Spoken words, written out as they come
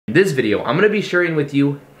In this video, I'm going to be sharing with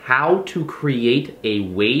you how to create a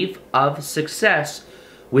wave of success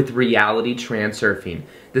with reality transurfing.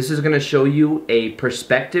 This is going to show you a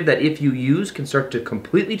perspective that if you use can start to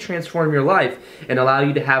completely transform your life and allow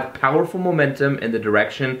you to have powerful momentum in the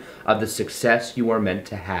direction of the success you are meant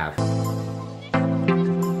to have.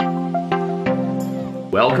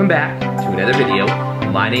 Welcome back to another video.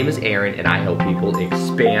 My name is Aaron and I help people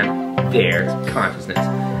expand their consciousness.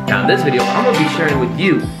 Now in this video, I'm going to be sharing with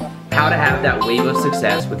you how to have that wave of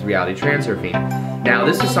success with reality transurfing. Now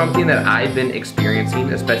this is something that I've been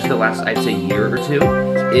experiencing, especially the last, I'd say, year or two,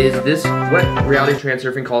 is this what reality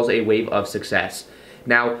transurfing calls a wave of success.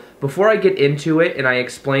 Now, before I get into it and I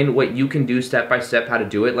explain what you can do step by step how to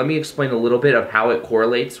do it, let me explain a little bit of how it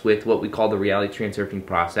correlates with what we call the reality transurfing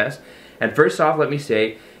process. And first off, let me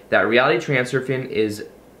say that reality transurfing is,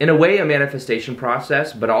 in a way, a manifestation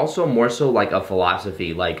process, but also more so like a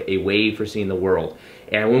philosophy, like a way for seeing the world.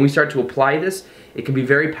 And when we start to apply this, it can be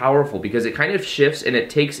very powerful because it kind of shifts and it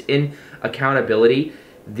takes in accountability.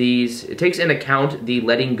 It takes in account the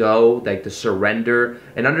letting go, like the surrender,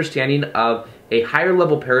 and understanding of a higher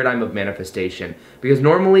level paradigm of manifestation. Because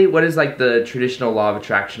normally, what is like the traditional law of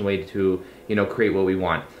attraction way to, create what we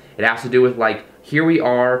want? It has to do with like, here we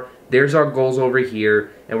are, there's our goals over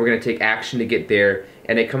here, and we're gonna take action to get there.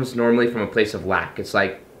 And it comes normally from a place of lack. It's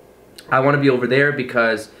like, I wanna be over there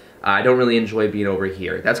because I don't really enjoy being over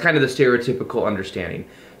here. That's kind of the stereotypical understanding.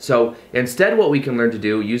 So instead, what we can learn to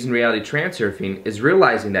do using reality transurfing is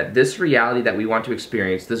realizing that this reality that we want to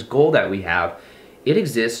experience, this goal that we have, it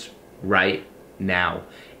exists right now.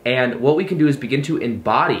 And what we can do is begin to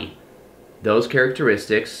embody those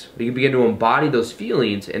characteristics. We can begin to embody those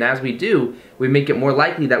feelings, and as we do, we make it more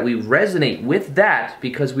likely that we resonate with that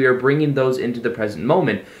because we are bringing those into the present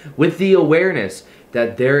moment with the awareness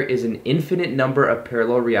that there is an infinite number of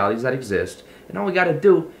parallel realities that exist, and all we gotta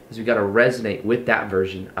do is we gotta resonate with that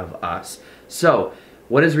version of us. So,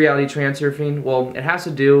 what is reality transurfing? Well, it has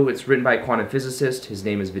to do, it's written by a quantum physicist, his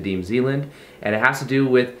name is Vadim Zeland, and it has to do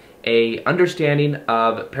with a understanding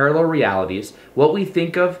of parallel realities. What we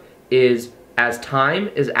think of is as time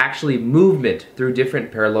is actually movement through different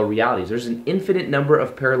parallel realities. There's an infinite number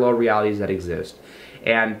of parallel realities that exist.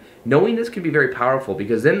 And knowing this can be very powerful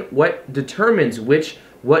because then what determines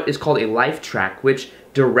what is called a life track, which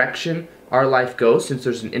direction our life goes, since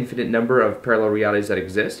there's an infinite number of parallel realities that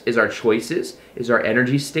exist, is our choices, is our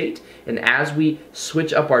energy state. And as we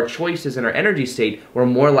switch up our choices and our energy state, we're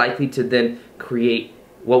more likely to then create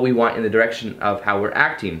what we want in the direction of how we're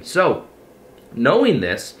acting. So, knowing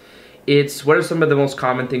this, what are some of the most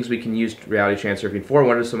common things we can use reality transurfing for?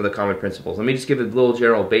 What are some of the common principles? Let me just give a little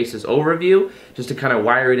general basis overview just to kind of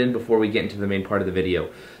wire it in before we get into the main part of the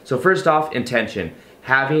video. So first off, intention.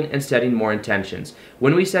 Having and setting more intentions.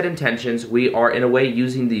 When we set intentions, we are in a way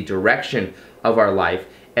using the direction of our life,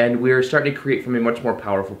 and we're starting to create from a much more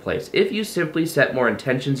powerful place. If you simply set more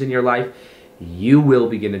intentions in your life, you will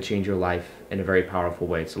begin to change your life in a very powerful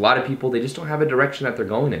way. So a lot of people, they just don't have a direction that they're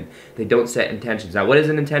going in. They don't set intentions. Now, what is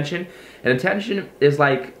an intention? An intention is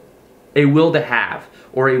like a will to have,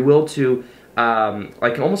 or a will to,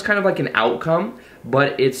 like almost kind of like an outcome,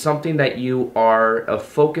 but it's something that you are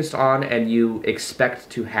focused on and you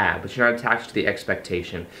expect to have, but you're not attached to the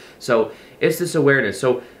expectation. So it's this awareness.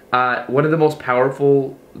 So one of the most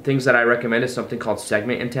powerful things that I recommend is something called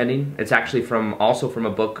segment intending. It's actually also from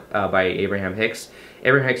a book by Abraham Hicks.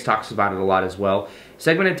 Abraham Hicks talks about it a lot as well.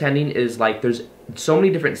 Segment intending is like there's so many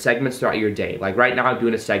different segments throughout your day. Like right now I'm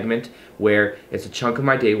doing a segment where it's a chunk of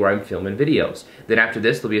my day where I'm filming videos. Then after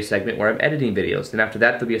this there'll be a segment where I'm editing videos. Then after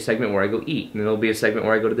that there'll be a segment where I go eat. And then there'll be a segment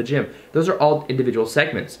where I go to the gym. Those are all individual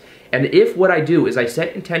segments. And if what I do is I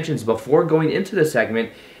set intentions before going into the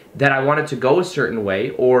segment that I want it to go a certain way,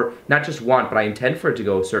 or not just want, but I intend for it to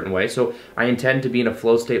go a certain way. So I intend to be in a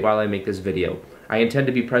flow state while I make this video. I intend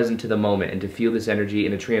to be present to the moment and to feel this energy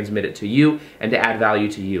and to transmit it to you and to add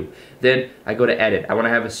value to you. Then I go to edit. I want to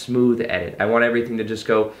have a smooth edit. I want everything to just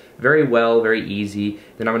go very well, very easy.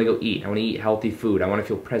 Then I'm going to go eat. I want to eat healthy food. I want to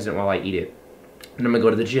feel present while I eat it. And I'm going to go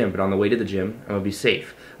to the gym, but on the way to the gym, I'm going to be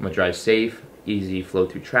safe. I'm going to drive safe, easy, flow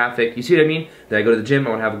through traffic. You see what I mean? Then I go to the gym, I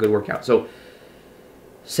want to have a good workout. So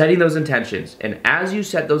setting those intentions, and as you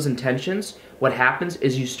set those intentions, what happens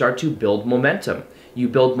is you start to build momentum. You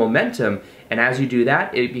build momentum, and as you do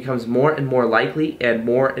that, it becomes more and more likely and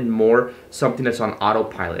more something that's on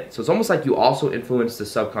autopilot. So it's almost like you also influence the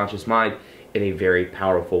subconscious mind in a very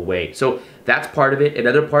powerful way. So that's part of it.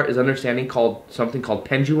 Another part is understanding something called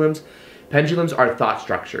pendulums. Pendulums are thought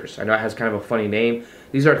structures. I know it has kind of a funny name.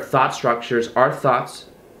 These are thought structures. Our thoughts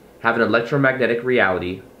have an electromagnetic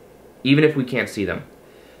reality, even if we can't see them.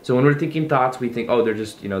 So when we're thinking thoughts, we think, oh, they're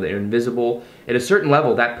just, they're invisible. At a certain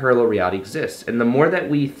level, that parallel reality exists. And the more that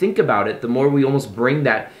we think about it, the more we almost bring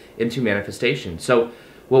that into manifestation. So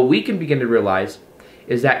what we can begin to realize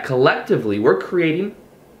is that collectively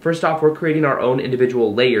first off, we're creating our own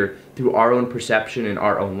individual layer through our own perception and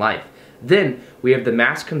our own life. Then we have the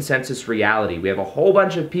mass consensus reality. We have a whole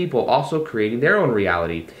bunch of people also creating their own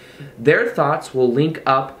reality. Their thoughts will link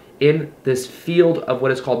up in this field of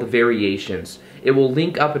what is called the variations. It will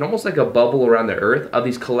link up in almost like a bubble around the earth of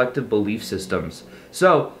these collective belief systems.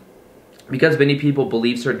 So, because many people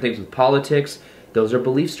believe certain things with politics, those are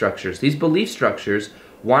belief structures. These belief structures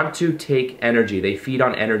want to take energy. They feed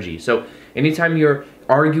on energy. So anytime you're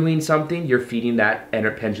arguing something, you're feeding that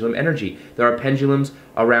pendulum energy. There are pendulums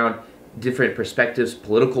around different perspectives,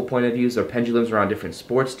 political point of views. There are pendulums around different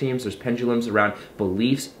sports teams. There's pendulums around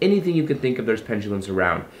beliefs. Anything you can think of, there's pendulums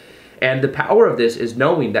around. And the power of this is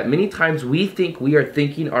knowing that many times we think we are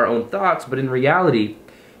thinking our own thoughts, but in reality,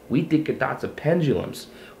 we think in thoughts of pendulums.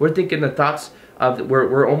 We're thinking the thoughts of,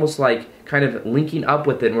 we're almost like kind of linking up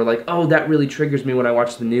with it, and we're like, oh, that really triggers me when I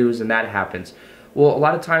watch the news and that happens. Well, a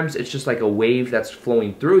lot of times it's just like a wave that's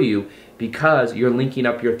flowing through you because you're linking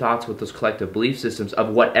up your thoughts with those collective belief systems of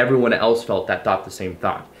what everyone else felt that thought the same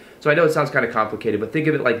thought. So I know it sounds kind of complicated, but think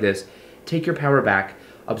of it like this. Take your power back,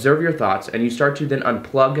 observe your thoughts, and you start to then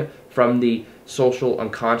unplug from the social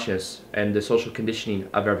unconscious and the social conditioning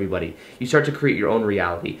of everybody. You start to create your own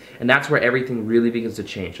reality, and that's where everything really begins to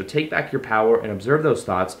change. So take back your power and observe those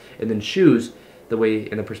thoughts, and then choose the way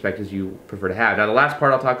and the perspectives you prefer to have. Now, the last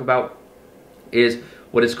part I'll talk about is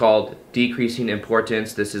what is called decreasing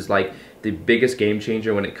importance. This is like the biggest game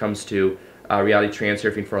changer when it comes to reality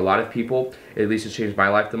transurfing for a lot of people. At least it's changed my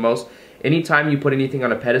life the most. Anytime you put anything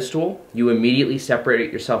on a pedestal, you immediately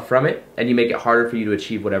separate yourself from it, and you make it harder for you to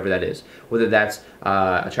achieve whatever that is. Whether that's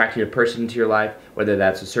attracting a person into your life, whether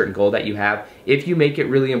that's a certain goal that you have. If you make it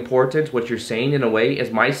really important, what you're saying in a way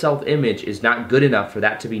is my self-image is not good enough for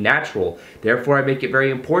that to be natural. Therefore, I make it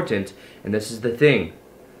very important, and this is the thing.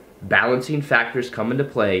 Balancing factors come into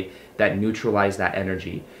play that neutralize that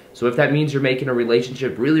energy. So if that means you're making a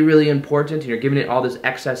relationship really, really important and you're giving it all this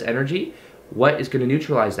excess energy, what is going to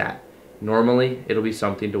neutralize that? Normally, it'll be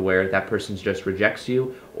something to where that person just rejects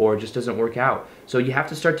you or just doesn't work out. So you have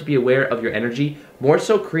to start to be aware of your energy, more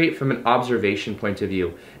so create from an observation point of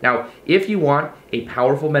view. Now, if you want a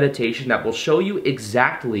powerful meditation that will show you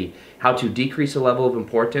exactly how to decrease the level of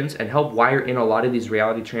importance and help wire in a lot of these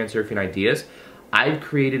reality transurfing ideas, I've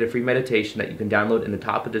created a free meditation that you can download in the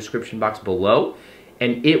top of the description box below,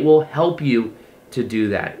 and it will help you to do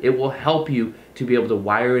that. It will help you to be able to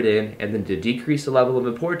wire it in and then to decrease the level of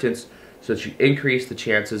importance so that you increase the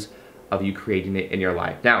chances of you creating it in your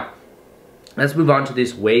life. Now, let's move on to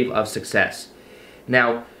this wave of success.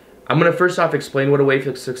 Now, I'm going to first off explain what a wave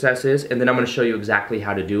of success is, and then I'm going to show you exactly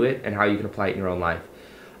how to do it and how you can apply it in your own life.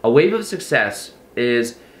 A wave of success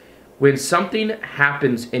is when something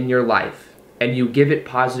happens in your life and you give it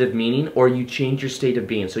positive meaning, or you change your state of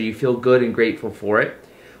being so you feel good and grateful for it.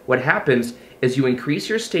 What happens is you increase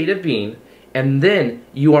your state of being, and then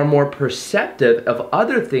you are more perceptive of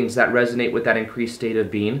other things that resonate with that increased state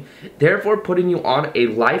of being, therefore putting you on a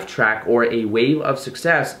life track or a wave of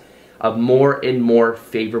success of more and more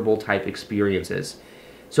favorable type experiences.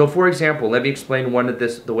 So for example, let me explain one of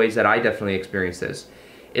the ways that I definitely experienced this.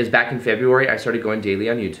 Is back in February, I started going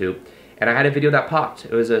daily on YouTube, and I had a video that popped.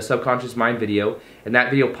 It was a subconscious mind video, and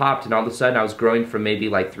that video popped, and all of a sudden I was growing from maybe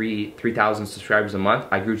like 3,000 subscribers a month.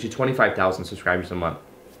 I grew to 25,000 subscribers a month.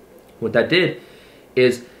 What that did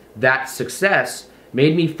is that success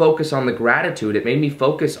made me focus on the gratitude. It made me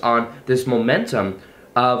focus on this momentum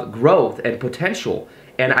of growth and potential.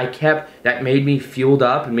 And that made me fueled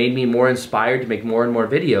up and made me more inspired to make more and more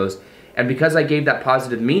videos. And because I gave that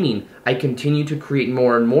positive meaning, I continued to create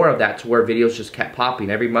more and more of that to where videos just kept popping.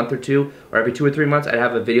 Every month or two, or every 2 or 3 months, I'd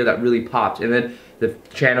have a video that really popped. And then the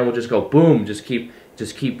channel would just go boom, just keep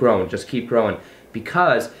growing, just keep growing.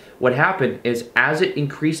 Because what happened is as it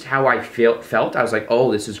increased how I felt, I was like,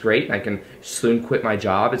 oh, this is great. I can soon quit my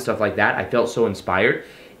job and stuff like that. I felt so inspired.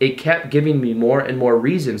 It kept giving me more and more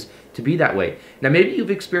reasons to be that way. Now, maybe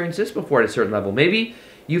you've experienced this before at a certain level. Maybe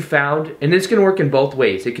you found, and this can work in both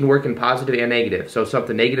ways. It can work in positive and negative. So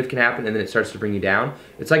something negative can happen and then it starts to bring you down.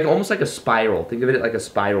 It's like almost like a spiral. Think of it like a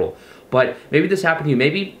spiral. But maybe this happened to you.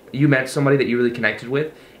 Maybe you met somebody that you really connected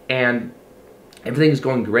with and everything is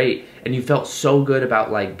going great and you felt so good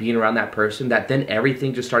about like being around that person that then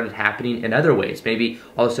everything just started happening in other ways. Maybe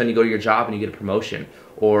all of a sudden you go to your job and you get a promotion,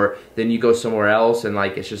 or then you go somewhere else and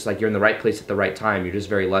like it's just like you're in the right place at the right time. You're just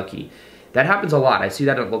very lucky. That happens a lot. I see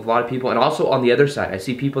that in a lot of people. And also on the other side, I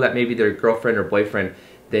see people that maybe their girlfriend or boyfriend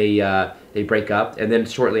they break up, and then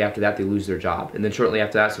shortly after that they lose their job, and then shortly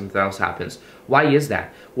after that something else happens. Why is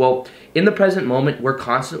that? Well, in the present moment, we're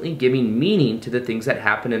constantly giving meaning to the things that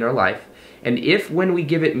happen in our life, and if when we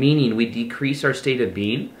give it meaning, we decrease our state of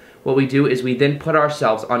being, what we do is we then put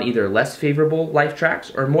ourselves on either less favorable life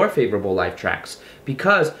tracks or more favorable life tracks,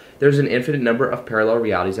 because there's an infinite number of parallel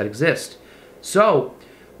realities that exist. So,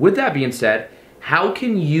 with that being said, how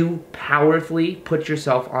can you powerfully put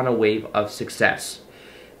yourself on a wave of success?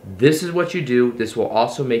 This is what you do. This will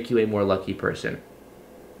also make you a more lucky person.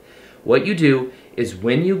 What you do is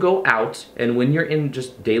when you go out and when you're in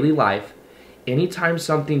just daily life, anytime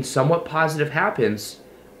something somewhat positive happens,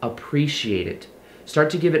 appreciate it. Start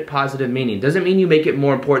to give it positive meaning. Doesn't mean you make it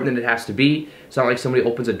more important than it has to be. It's not like somebody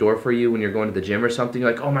opens a door for you when you're going to the gym or something.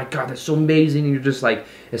 You're like, oh my God, that's so amazing. And you're just like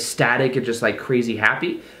ecstatic and just like crazy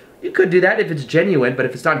happy. You could do that if it's genuine, but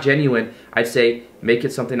if it's not genuine, I'd say make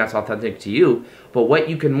it something that's authentic to you. But what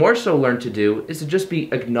you can more so learn to do is to just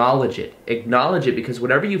acknowledge it. Acknowledge it, because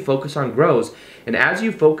whatever you focus on grows. And as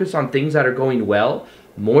you focus on things that are going well,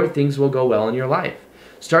 more things will go well in your life.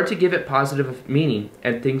 Start to give it positive meaning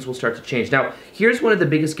and things will start to change. Now, here's one of the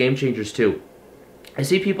biggest game changers too. I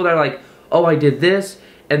see people that are like, oh, I did this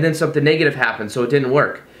and then something negative happened, so it didn't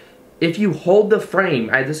work. If you hold the frame,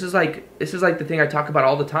 this is like the thing I talk about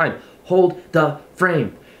all the time. Hold the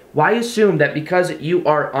frame. Why assume that because you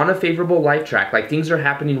are on a favorable life track, like things are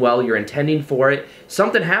happening well, you're intending for it,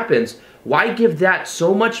 something happens, why give that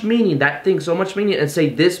so much meaning, that thing so much meaning, and say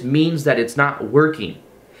this means that it's not working?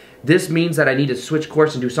 This means that I need to switch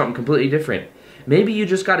course and do something completely different. Maybe you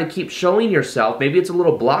just got to keep showing yourself. Maybe it's a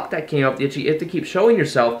little block that came up that you have to keep showing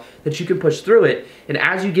yourself that you can push through it. And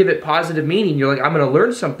as you give it positive meaning, you're like, I'm going to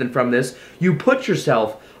learn something from this. You put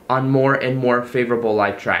yourself on more and more favorable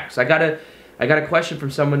life tracks. I got a question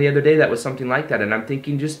from someone the other day that was something like that, and I'm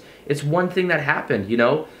thinking just, it's one thing that happened, you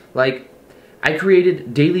know? Like, I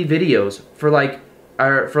created daily videos for like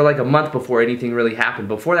a month before anything really happened.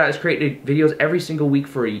 Before that, I was creating videos every single week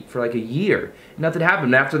for like a year. Nothing happened.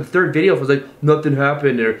 And after the third video, I was like, nothing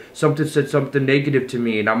happened, or something said something negative to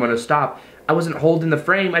me, and I'm gonna stop. I wasn't holding the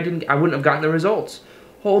frame. I wouldn't have gotten the results.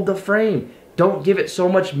 Hold the frame. Don't give it so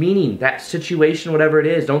much meaning. That situation, whatever it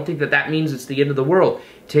is, don't think that that means it's the end of the world.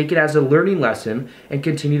 Take it as a learning lesson and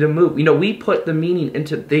continue to move. You know, we put the meaning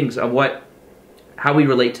into things of how we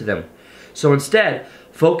relate to them. So instead,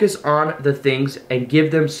 focus on the things and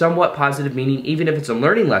give them somewhat positive meaning, even if it's a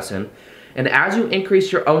learning lesson. And as you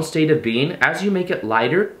increase your own state of being, as you make it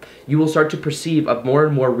lighter, you will start to perceive of more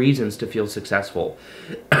and more reasons to feel successful.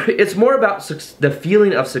 It's more about the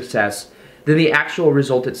feeling of success than the actual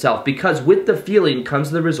result itself, because with the feeling comes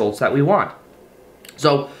the results that we want.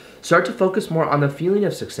 So start to focus more on the feeling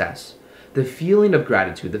of success, the feeling of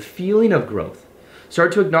gratitude, the feeling of growth.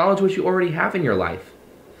 Start to acknowledge what you already have in your life.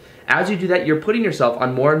 As you do that, you're putting yourself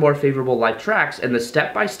on more and more favorable life tracks, and the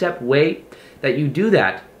step-by-step way that you do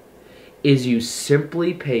that is you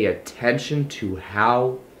simply pay attention to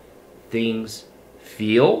how things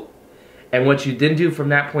feel. And what you then do from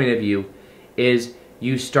that point of view is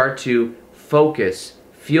you start to focus,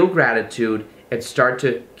 feel gratitude, and start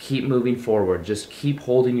to keep moving forward. Just keep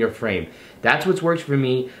holding your frame. That's what's worked for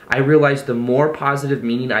me. I realize the more positive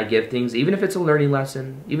meaning I give things, even if it's a learning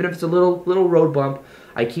lesson, even if it's a little road bump,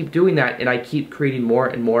 I keep doing that, and I keep creating more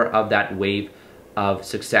and more of that wave of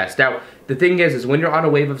success. Now, the thing is when you're on a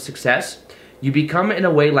wave of success, you become in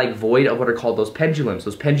a way like void of what are called those pendulums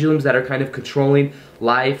that are kind of controlling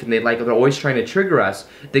life, and they're always trying to trigger us.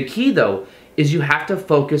 The key though is you have to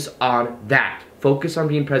focus on that. Focus on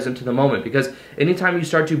being present to the moment, because anytime you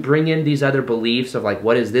start to bring in these other beliefs of like,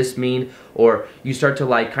 what does this mean? Or you start to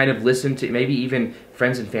like kind of listen to maybe even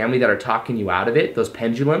friends and family that are talking you out of it, those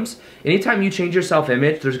pendulums. Anytime you change your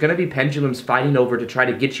self-image, there's gonna be pendulums fighting over to try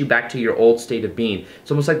to get you back to your old state of being. It's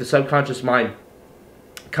almost like the subconscious mind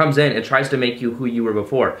comes in and tries to make you who you were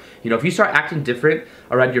before. You know, if you start acting different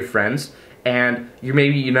around your friends, and you're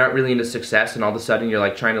not really into success, and all of a sudden you're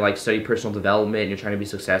like trying to like study personal development and you're trying to be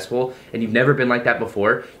successful, and you've never been like that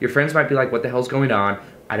before, your friends might be like, what the hell's going on?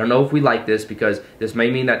 I don't know if we like this, because this may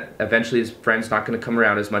mean that eventually his friend's not going to come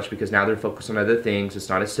around as much because now they're focused on other things, it's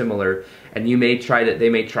not as similar, and they may try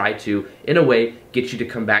to, in a way, get you to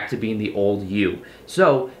come back to being the old you.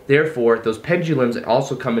 So, therefore, those pendulums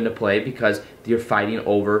also come into play because you're fighting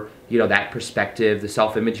over, you know, that perspective, the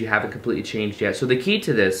self-image you haven't completely changed yet. So the key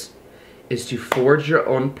to this is to forge your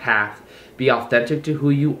own path, be authentic to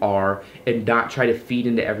who you are, and not try to feed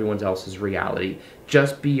into everyone else's reality.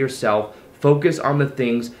 Just be yourself. Focus on the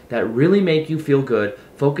things that really make you feel good.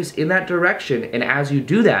 Focus in that direction, and as you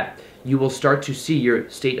do that, you will start to see your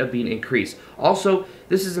state of being increase. Also,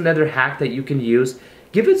 this is another hack that you can use.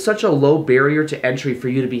 give it such a low barrier to entry for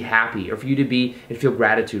you to be happy or for you to be and feel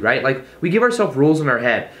gratitude, right? Like, we give ourselves rules in our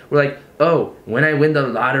head. We're like, oh, when I win the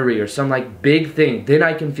lottery or some like big thing, then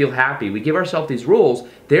I can feel happy. We give ourselves these rules,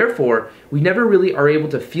 therefore, we never really are able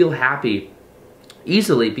to feel happy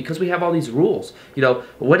easily because we have all these rules. You know,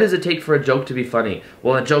 what does it take for a joke to be funny?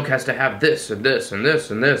 Well, a joke has to have this and this and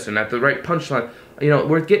this and this and at the right punchline. You know,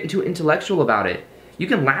 we're getting too intellectual about it. You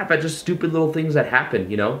can laugh at just stupid little things that happen,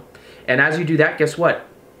 you know? And as you do that, guess what?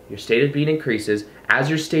 Your state of being increases. As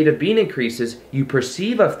your state of being increases, you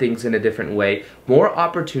perceive of things in a different way, more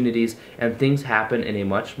opportunities, and things happen in a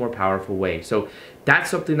much more powerful way. So that's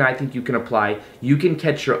something that I think you can apply. You can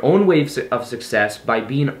catch your own waves of success by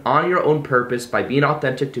being on your own purpose, by being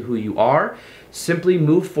authentic to who you are. Simply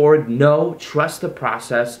move forward, trust the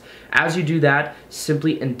process. As you do that,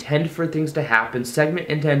 simply intend for things to happen, segment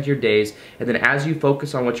intend your days, and then as you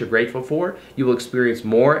focus on what you're grateful for, you will experience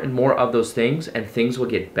more and more of those things, and things will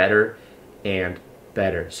get better and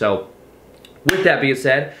better. So, with that being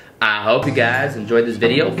said, I hope you guys enjoyed this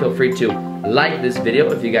video. Feel free to like this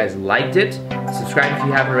video if you guys liked it. Subscribe if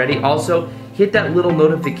you haven't already. Also, hit that little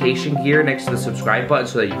notification gear next to the subscribe button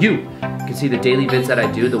so that you can see the daily vids that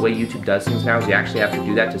I do. The way YouTube does things now is you actually have to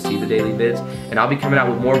do that to see the daily vids. And I'll be coming out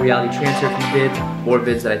with more reality transurfing vids, more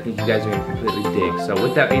vids that I think you guys are going to completely dig. So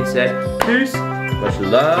with that being said, peace, much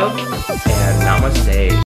love, and namaste.